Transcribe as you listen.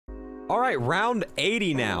All right, round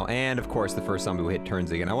 80 now. And of course, the first zombie will hit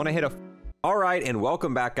turns again. I want to hit a... All right, and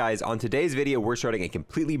welcome back, guys. On today's video, we're starting a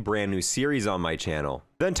completely brand new series on my channel.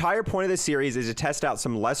 The entire point of this series is to test out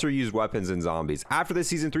some lesser used weapons in zombies. After the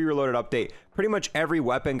Season 3 Reloaded update, pretty much every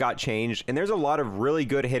weapon got changed, and there's a lot of really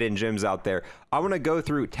good hidden gems out there. I want to go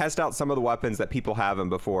through, test out some of the weapons that people haven't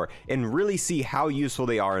before, and really see how useful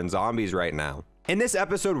they are in zombies right now. In this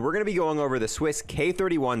episode, we're going to be going over the Swiss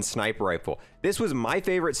K31 sniper rifle. This was my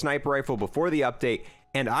favorite sniper rifle before the update,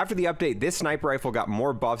 and after the update, this sniper rifle got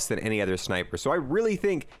more buffs than any other sniper. So I really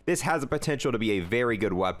think this has the potential to be a very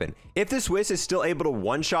good weapon. If the Swiss is still able to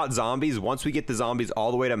one-shot zombies once we get the zombies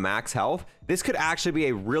all the way to max health, this could actually be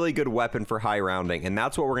a really good weapon for high rounding, and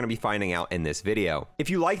that's what we're going to be finding out in this video. If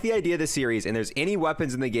you like the idea of this series and there's any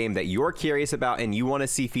weapons in the game that you're curious about and you want to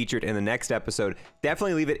see featured in the next episode,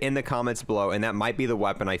 definitely leave it in the comments below, and that might be the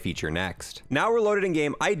weapon I feature next. Now we're loaded in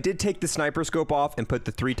game. I did take the sniper scope off and put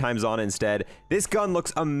the 3x on instead. This gun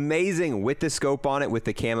looks amazing with the scope on it with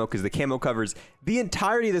the camo, because the camo covers the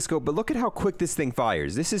entirety of the scope, but look at how quick this thing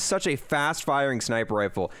fires. This is such a fast firing sniper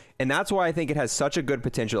rifle, and that's why I think it has such a good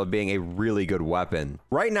potential of being a really good weapon.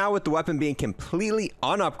 Right now, with the weapon being completely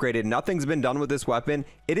unupgraded, nothing's been done with this weapon,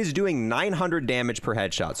 it is doing 900 damage per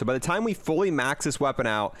headshot. So by the time we fully max this weapon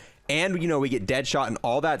out, and, you know, we get dead shot and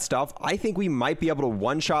all that stuff, I think we might be able to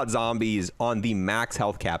one-shot zombies on the max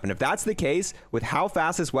health cap. And if that's the case, with how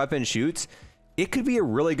fast this weapon shoots, it could be a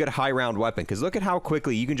really good high round weapon, because look at how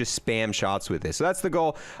quickly you can just spam shots with this. So that's the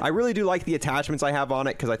goal. I really do like the attachments I have on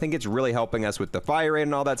it, because I think it's really helping us with the fire rate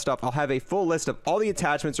and all that stuff. I'll have a full list of all the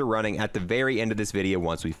attachments we're running at the very end of this video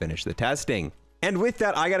once we finish the testing. And with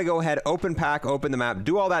that, I got to go ahead, open pack, open the map,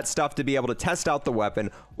 do all that stuff to be able to test out the weapon.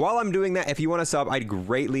 While I'm doing that, if you want to sub, I'd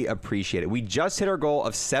greatly appreciate it. We just hit our goal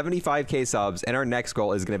of 75k subs, and our next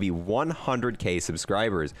goal is going to be 100k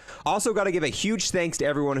subscribers. Also, got to give a huge thanks to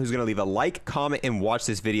everyone who's going to leave a like, comment, and watch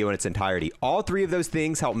this video in its entirety. All three of those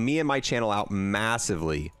things help me and my channel out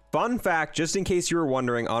massively. Fun fact, just in case you were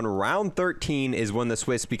wondering, on round 13 is when the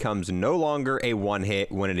Swiss becomes no longer a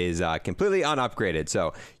one-hit when it is completely unupgraded.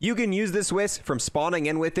 So you can use the Swiss from spawning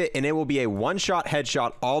in with it, and it will be a one-shot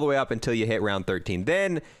headshot all the way up until you hit round 13.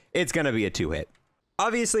 Then it's going to be a two-hit.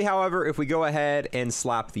 Obviously, however, if we go ahead and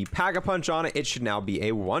slap the Pack-a-Punch on it, it should now be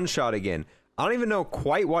a one-shot again. I don't even know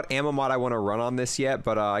quite what ammo mod I want to run on this yet,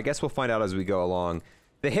 but I guess we'll find out as we go along.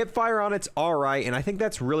 The hip fire on it's all right, and I think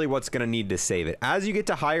that's really what's going to need to save it. As you get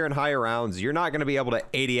to higher and higher rounds, you're not going to be able to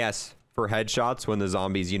ADS for headshots when the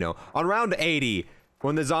zombies, you know, on round 80,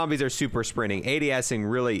 when the zombies are super sprinting, ADSing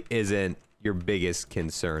really isn't your biggest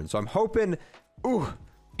concern. So I'm hoping,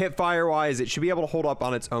 hip fire wise, it should be able to hold up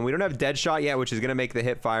on its own. We don't have dead shot yet, which is going to make the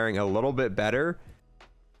hip firing a little bit better.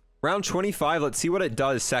 Round 25, let's see what it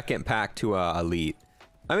does second pack to elite.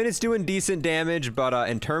 I mean, it's doing decent damage, but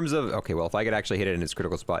in terms of... Okay, well, if I could actually hit it in its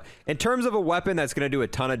critical spot. In terms of a weapon that's going to do a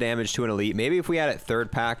ton of damage to an elite, maybe if we had it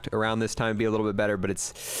third packed around this time, it'd be a little bit better, but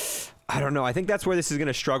it's... I don't know. I think that's where this is going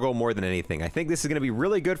to struggle more than anything. I think this is going to be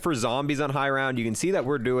really good for zombies on high round. You can see that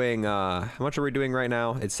we're doing... how much are we doing right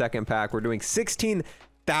now? It's second pack. We're doing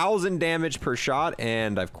 16,000 damage per shot,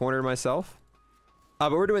 and I've cornered myself.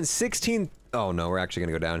 But we're doing 16... Oh no, we're actually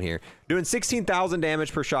gonna go down here. Doing 16,000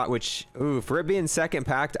 damage per shot, which, for it being second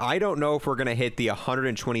packed, I don't know if we're gonna hit the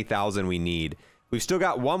 120,000 we need. We've still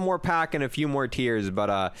got one more pack and a few more tiers,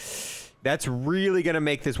 but that's really gonna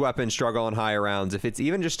make this weapon struggle in higher rounds. If it's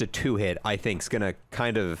even just a 2-hit, I think it's gonna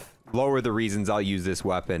kind of lower the reasons I'll use this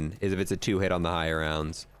weapon, is if it's a 2-hit on the higher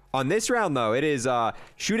rounds. On this round though, it is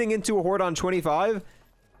shooting into a horde on 25,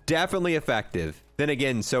 definitely effective. Then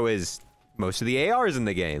again, so is most of the ARs in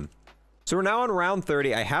the game. So we're now on round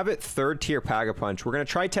 30. I have it third tier Pack-a-Punch. We're going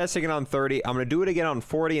to try testing it on 30. I'm going to do it again on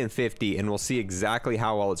 40 and 50, and we'll see exactly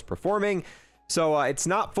how well it's performing. So it's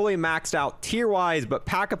not fully maxed out tier-wise, but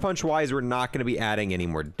Pack-a-Punch-wise, we're not going to be adding any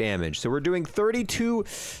more damage. So we're doing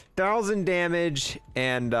 32,000 damage,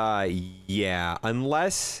 and yeah,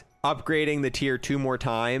 unless upgrading the tier 2 more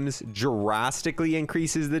times drastically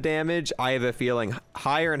increases the damage, I have a feeling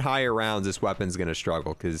higher and higher rounds this weapon's going to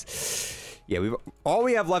struggle, because... yeah, all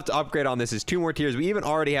we have left to upgrade on this is 2 more tiers. We even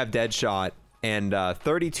already have dead shot, and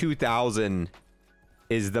 32,000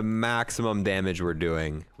 is the maximum damage we're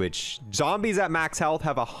doing, which zombies at max health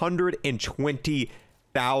have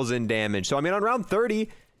 120,000 damage. So I mean, on round 30,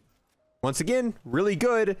 once again, really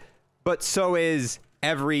good, but so is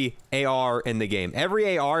every AR in the game.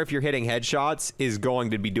 Every AR, if you're hitting headshots, is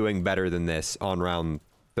going to be doing better than this on round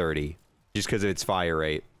 30, just because of its fire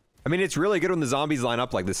rate. I mean, it's really good when the zombies line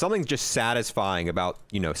up like this. Something's just satisfying about,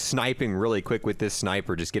 you know, sniping really quick with this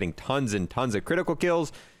sniper, just getting tons and tons of critical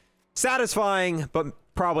kills. Satisfying, but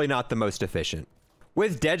probably not the most efficient.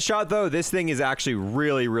 With Deadshot, though, this thing is actually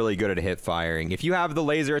really, really good at hip firing. If you have the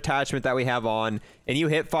laser attachment that we have on and you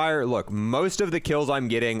hip fire, look, most of the kills I'm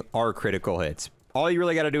getting are critical hits. All you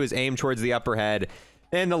really got to do is aim towards the upper head,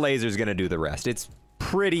 and the laser's going to do the rest. It's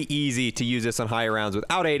pretty easy to use this on higher rounds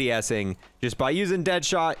without ADSing, just by using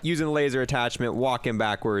Deadshot, using the laser attachment, walking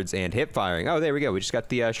backwards, and hip firing. Oh, there we go. We just got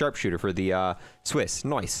the sharpshooter for the Swiss.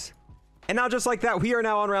 Nice. And now, just like that, we are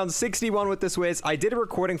now on round 61 with the Swiss. I did a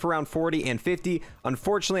recording for round 40 and 50.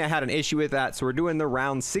 Unfortunately, I had an issue with that, so we're doing the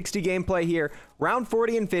round 60 gameplay here. Round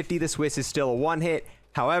 40 and 50, the Swiss is still a one-hit.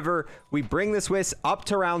 However, we bring the Swiss up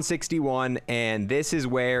to round 61, and this is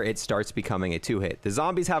where it starts becoming a two-hit. The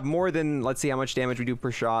zombies have more than, let's see how much damage we do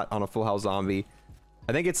per shot on a full health zombie.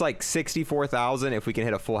 I think it's like 64,000 if we can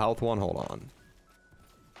hit a full health one. Hold on.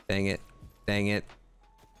 Dang it. Dang it.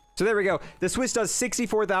 So there we go. The Swiss does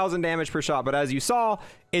 64,000 damage per shot, but as you saw,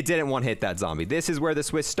 it didn't one-hit that zombie. This is where the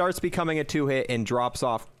Swiss starts becoming a two-hit and drops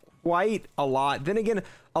off quite a lot. Then again,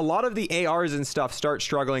 a lot of the ARs and stuff start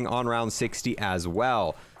struggling on round 60 as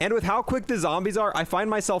well. And with how quick the zombies are, I find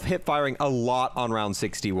myself hip firing a lot on round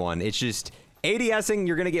 61. It's just ADSing,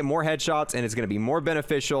 you're going to get more headshots and it's going to be more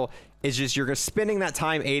beneficial. It's just you're spending that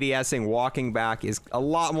time ADSing, walking back is a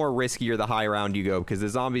lot more riskier the higher round you go, because the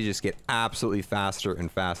zombies just get absolutely faster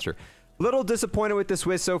and faster. Little disappointed with the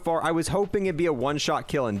Swiss so far. I was hoping it'd be a one-shot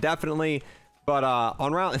kill indefinitely. But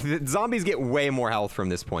on round, the zombies get way more health from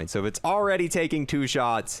this point. So if it's already taking 2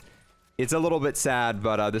 shots, it's a little bit sad.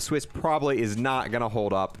 But the Swiss probably is not going to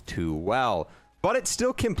hold up too well. But it's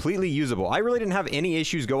still completely usable. I really didn't have any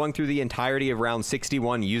issues going through the entirety of round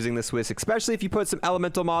 61 using the Swiss, especially if you put some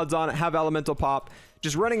elemental mods on it, have elemental pop.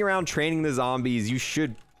 Just running around training the zombies, you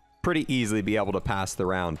should pretty easily be able to pass the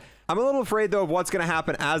round. I'm a little afraid, though, of what's going to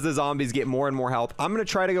happen as the zombies get more and more health. I'm going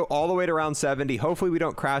to try to go all the way to round 70. Hopefully we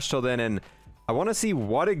don't crash till then, and I want to see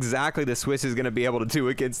what exactly the Swiss is going to be able to do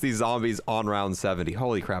against these zombies on round 70.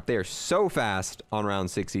 Holy crap, they are so fast on round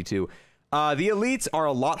 62. The elites are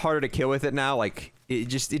a lot harder to kill with it now. Like,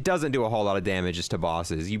 it doesn't do a whole lot of damage just to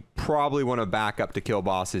bosses. You probably want to back up to kill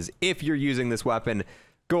bosses if you're using this weapon,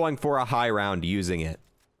 going for a high round using it.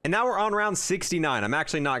 And now we're on round 69. I'm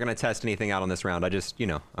actually not going to test anything out on this round. I just, you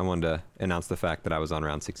know, I wanted to announce the fact that I was on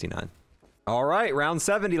round 69. All right, round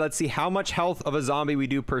 70. Let's see how much health of a zombie we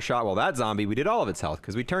do per shot. Well, that zombie, we did all of its health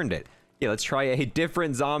because we turned it. Yeah, let's try a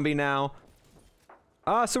different zombie now.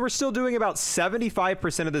 So we're still doing about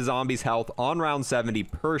 75% of the zombies' health on round 70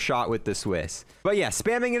 per shot with the Swiss. But yeah,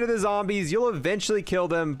 spamming into the zombies, you'll eventually kill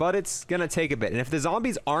them, but it's going to take a bit. And if the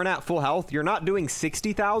zombies aren't at full health, you're not doing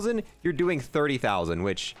 60,000, you're doing 30,000,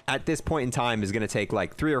 which at this point in time is going to take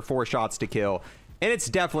like 3 or 4 shots to kill. And it's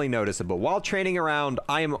definitely noticeable. While training around,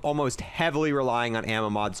 I am almost heavily relying on ammo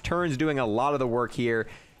mods. Turn's doing a lot of the work here.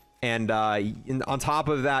 And on top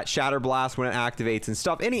of that, Shatter Blast when it activates and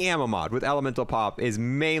stuff, any ammo mod with Elemental Pop is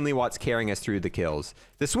mainly what's carrying us through the kills.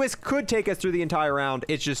 The Swiss could take us through the entire round.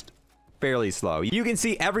 It's just fairly slow. You can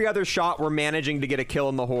see every other shot we're managing to get a kill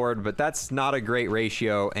in the Horde, but that's not a great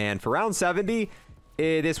ratio. And for round 70,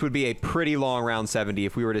 this would be a pretty long round 70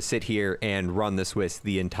 if we were to sit here and run the Swiss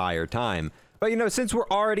the entire time. But, you know, since we're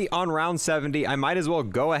already on round 70, I might as well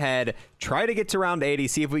go ahead, try to get to round 80,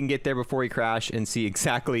 see if we can get there before we crash, and see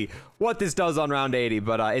exactly what this does on round 80.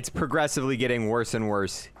 But it's progressively getting worse and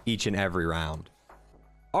worse each and every round.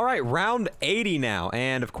 All right, round 80 now.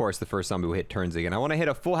 And, of course, the first zombie will hit turns again. I want to hit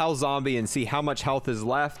a full health zombie and see how much health is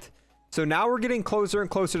left. So now we're getting closer and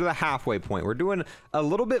closer to the halfway point. We're doing a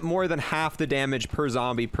little bit more than half the damage per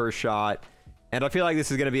zombie per shot. And I feel like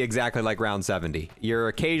this is going to be exactly like round 70. You're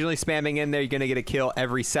occasionally spamming in there. You're going to get a kill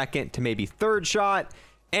every second to maybe third shot.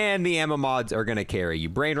 And the ammo mods are going to carry you.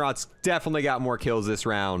 Brain Rot's definitely got more kills this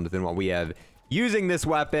round than what we have using this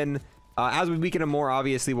weapon. As we weaken them more,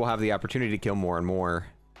 obviously, we'll have the opportunity to kill more and more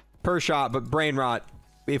per shot. But Brain Rot,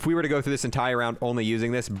 if we were to go through this entire round only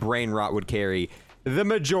using this, Brain Rot would carry the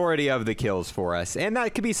majority of the kills for us. And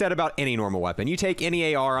that could be said about any normal weapon. You take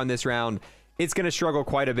any AR on this round, it's going to struggle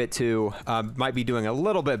quite a bit too. Might be doing a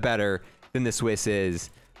little bit better than the Swiss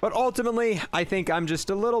is. But ultimately, I think I'm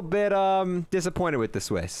just a little bit disappointed with the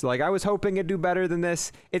Swiss. Like, I was hoping it'd do better than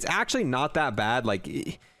this. It's actually not that bad.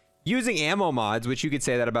 Like, using ammo mods, which you could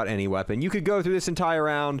say that about any weapon, you could go through this entire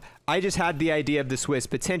round. I just had the idea of the Swiss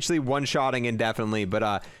potentially one-shotting indefinitely, but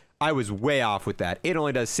I was way off with that. It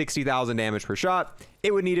only does 60,000 damage per shot.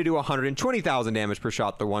 it would need to do 120,000 damage per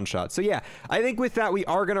shot, the one shot. So yeah, I think with that, we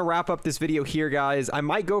are going to wrap up this video here, guys. I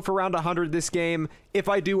might go for around 100 this game. If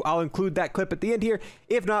I do, I'll include that clip at the end here.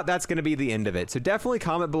 If not, that's going to be the end of it. So definitely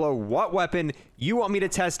comment below what weapon you want me to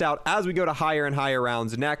test out as we go to higher and higher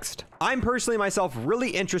rounds next. I'm personally myself really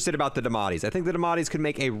interested about the Damatis. I think the Damatis could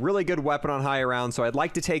make a really good weapon on higher rounds, so I'd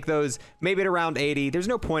like to take those maybe at around 80. There's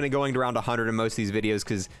no point in going to around 100 in most of these videos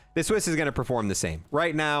because the Swiss is going to perform the same.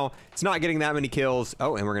 Right now, it's not getting that many kills.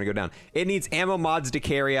 Oh, and we're going to go down. It needs ammo mods to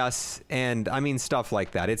carry us, and I mean stuff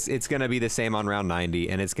like that. It's going to be the same on round 90,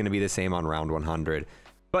 and it's going to be the same on round 100.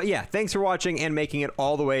 But yeah, thanks for watching and making it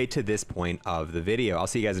all the way to this point of the video. I'll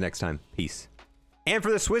see you guys next time. Peace. And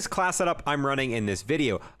for the Swiss class setup I'm running in this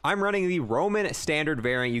video, I'm running the Roman standard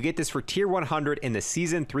variant. You get this for tier 100 in the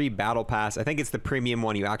season 3 battle pass. I think it's the premium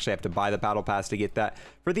one. You actually have to buy the battle pass to get that.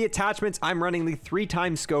 For the attachments, I'm running the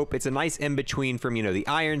 3x scope. It's a nice in between from, you know, the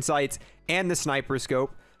iron sights and the sniper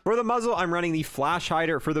scope. For the muzzle, I'm running the flash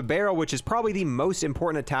hider. For the barrel, which is probably the most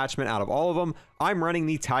important attachment out of all of them, I'm running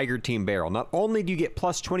the Tiger Team barrel. Not only do you get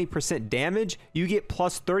plus 20% damage, you get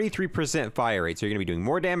plus 33% fire rate. So you're going to be doing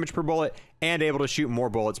more damage per bullet and able to shoot more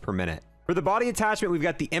bullets per minute. For the body attachment, we've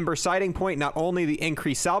got the Ember sighting point. Not only the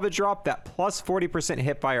increased salvage drop, that plus 40%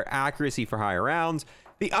 hip fire accuracy for higher rounds.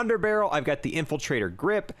 The underbarrel, I've got the Infiltrator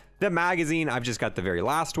grip. The magazine, I've just got the very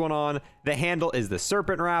last one on. The handle is the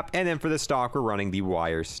Serpent Wrap. And then for the stock, we're running the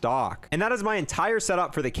Wire stock. And that is my entire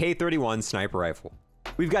setup for the K31 sniper rifle.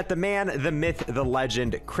 We've got the man, the myth, the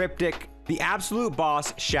legend, Cryptic, the absolute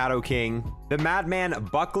boss, Shadow King, the madman,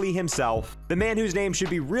 Buckley himself, the man whose name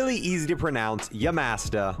should be really easy to pronounce,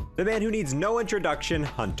 Yamasta, the man who needs no introduction,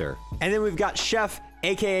 Hunter. And then we've got Chef,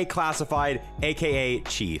 aka Classified, aka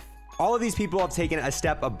Chief. All of these people have taken a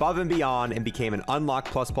step above and beyond and became an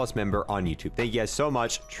Unlock++ member on YouTube. Thank you guys so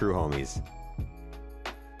much, true homies.